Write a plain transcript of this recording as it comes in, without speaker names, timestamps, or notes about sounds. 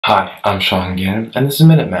Hi, I'm Sean Gannon, and this is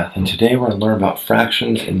Minute Math, and today we're going to learn about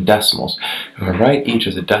fractions and decimals. We're going to write each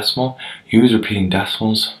as a decimal, use repeating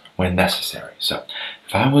decimals when necessary. So,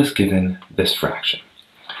 if I was given this fraction,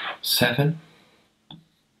 7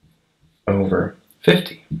 over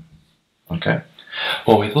 50, okay?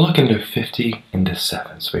 Well, we look into 50 into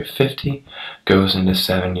 7. So we have 50 goes into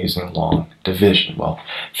 7 using long division. Well,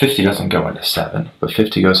 50 doesn't go into 7, but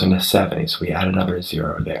 50 goes into 70, so we add another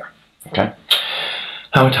 0 there, okay?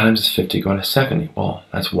 How many times does 50 go into 70? Well,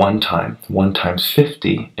 that's 1 time. 1 times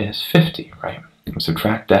 50 is 50, right? We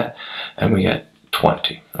subtract that, and we get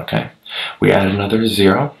 20, okay? We add another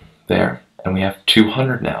 0 there, and we have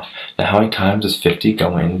 200 now. Now, how many times does 50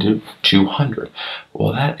 go into 200?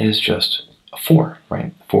 Well, that is just 4,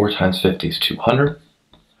 right? 4 times 50 is 200.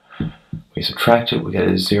 We subtract it, we get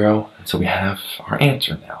a 0, and so we have our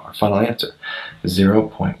answer now, our final answer,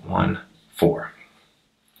 0.14.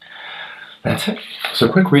 That's it.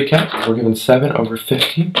 So quick recap, we're given 7 over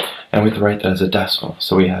 50, and we have to write that as a decimal.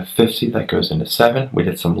 So we have 50 that goes into 7, we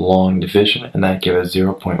did some long division, and that gave us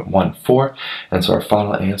 0.14, and so our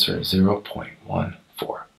final answer is 0.14.